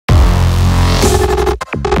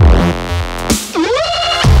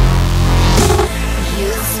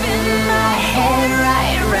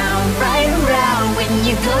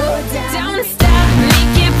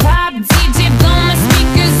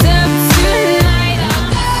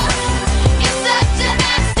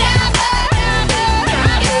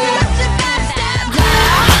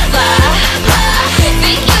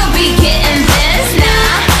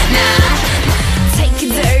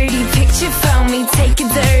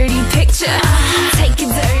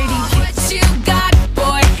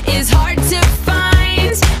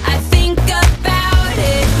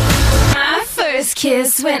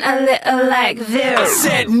glitter like this. I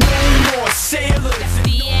said no more sailors.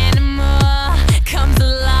 The animal comes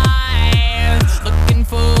alive, looking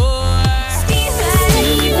for Steve.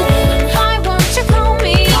 Why won't you call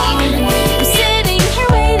me? I'm sitting here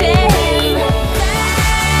waiting.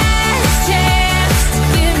 Last chance to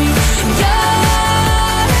give me your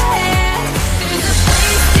hand. There's a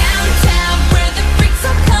place downtown where the freaks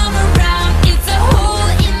all come around. It's a hole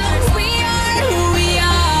in the we are who we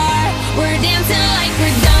are. We're dancing like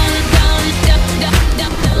we're done, done, done,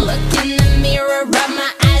 done, done. Look in the mirror, rub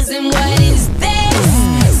my eyes, and what is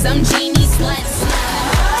this? Some genie slut.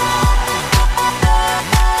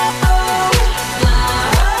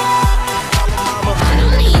 I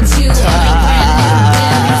don't need you.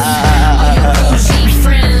 All your bougie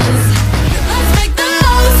friends. Let's make the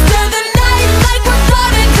most of the night like we're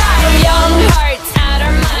gonna die. Young hearts out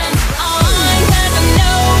our minds. On 'cause I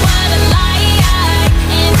know what I like.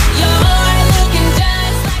 And you're looking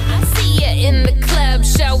just like I see you in the club,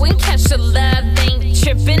 showing Kesha love. Ain't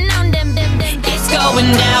tripping on them. It's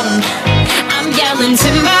going down. I'm yelling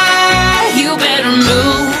timber. You better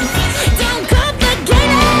move. Don't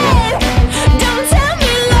complicate it. Don't tell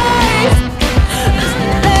me lies.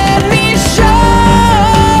 Let me show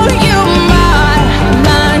you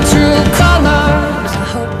my true colors. I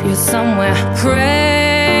hope you're somewhere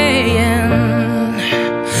praying,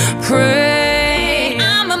 praying.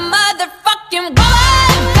 I'm a motherfucking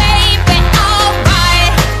woman, baby.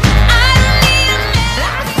 Alright. I don't need a man.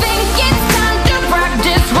 I think it's time to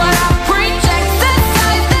practice what I preach.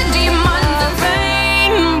 Exercise the demons of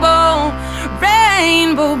rainbow,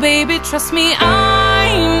 rainbow, baby. Trust me, I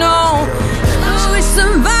know. I wish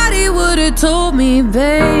somebody would've told me,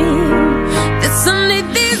 babe, that someday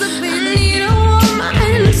this'll be. I need a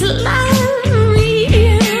woman to love me.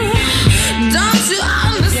 Don't you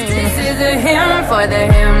understand? This is a hymn for the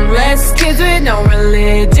hymnless, kids with no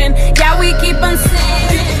religion. Yeah, we keep on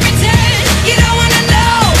saying, pretend you don't wanna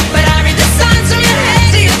know, but I read the signs from your head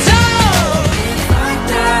to your toe. If I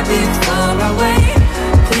die before I wake,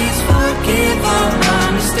 please forgive all my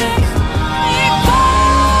mistakes. Here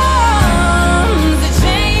comes the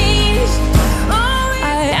change. Oh,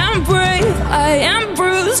 I am brave, I am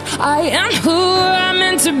bruised, I am who I'm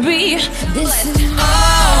meant to be. This is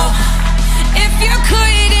if you're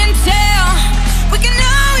clear.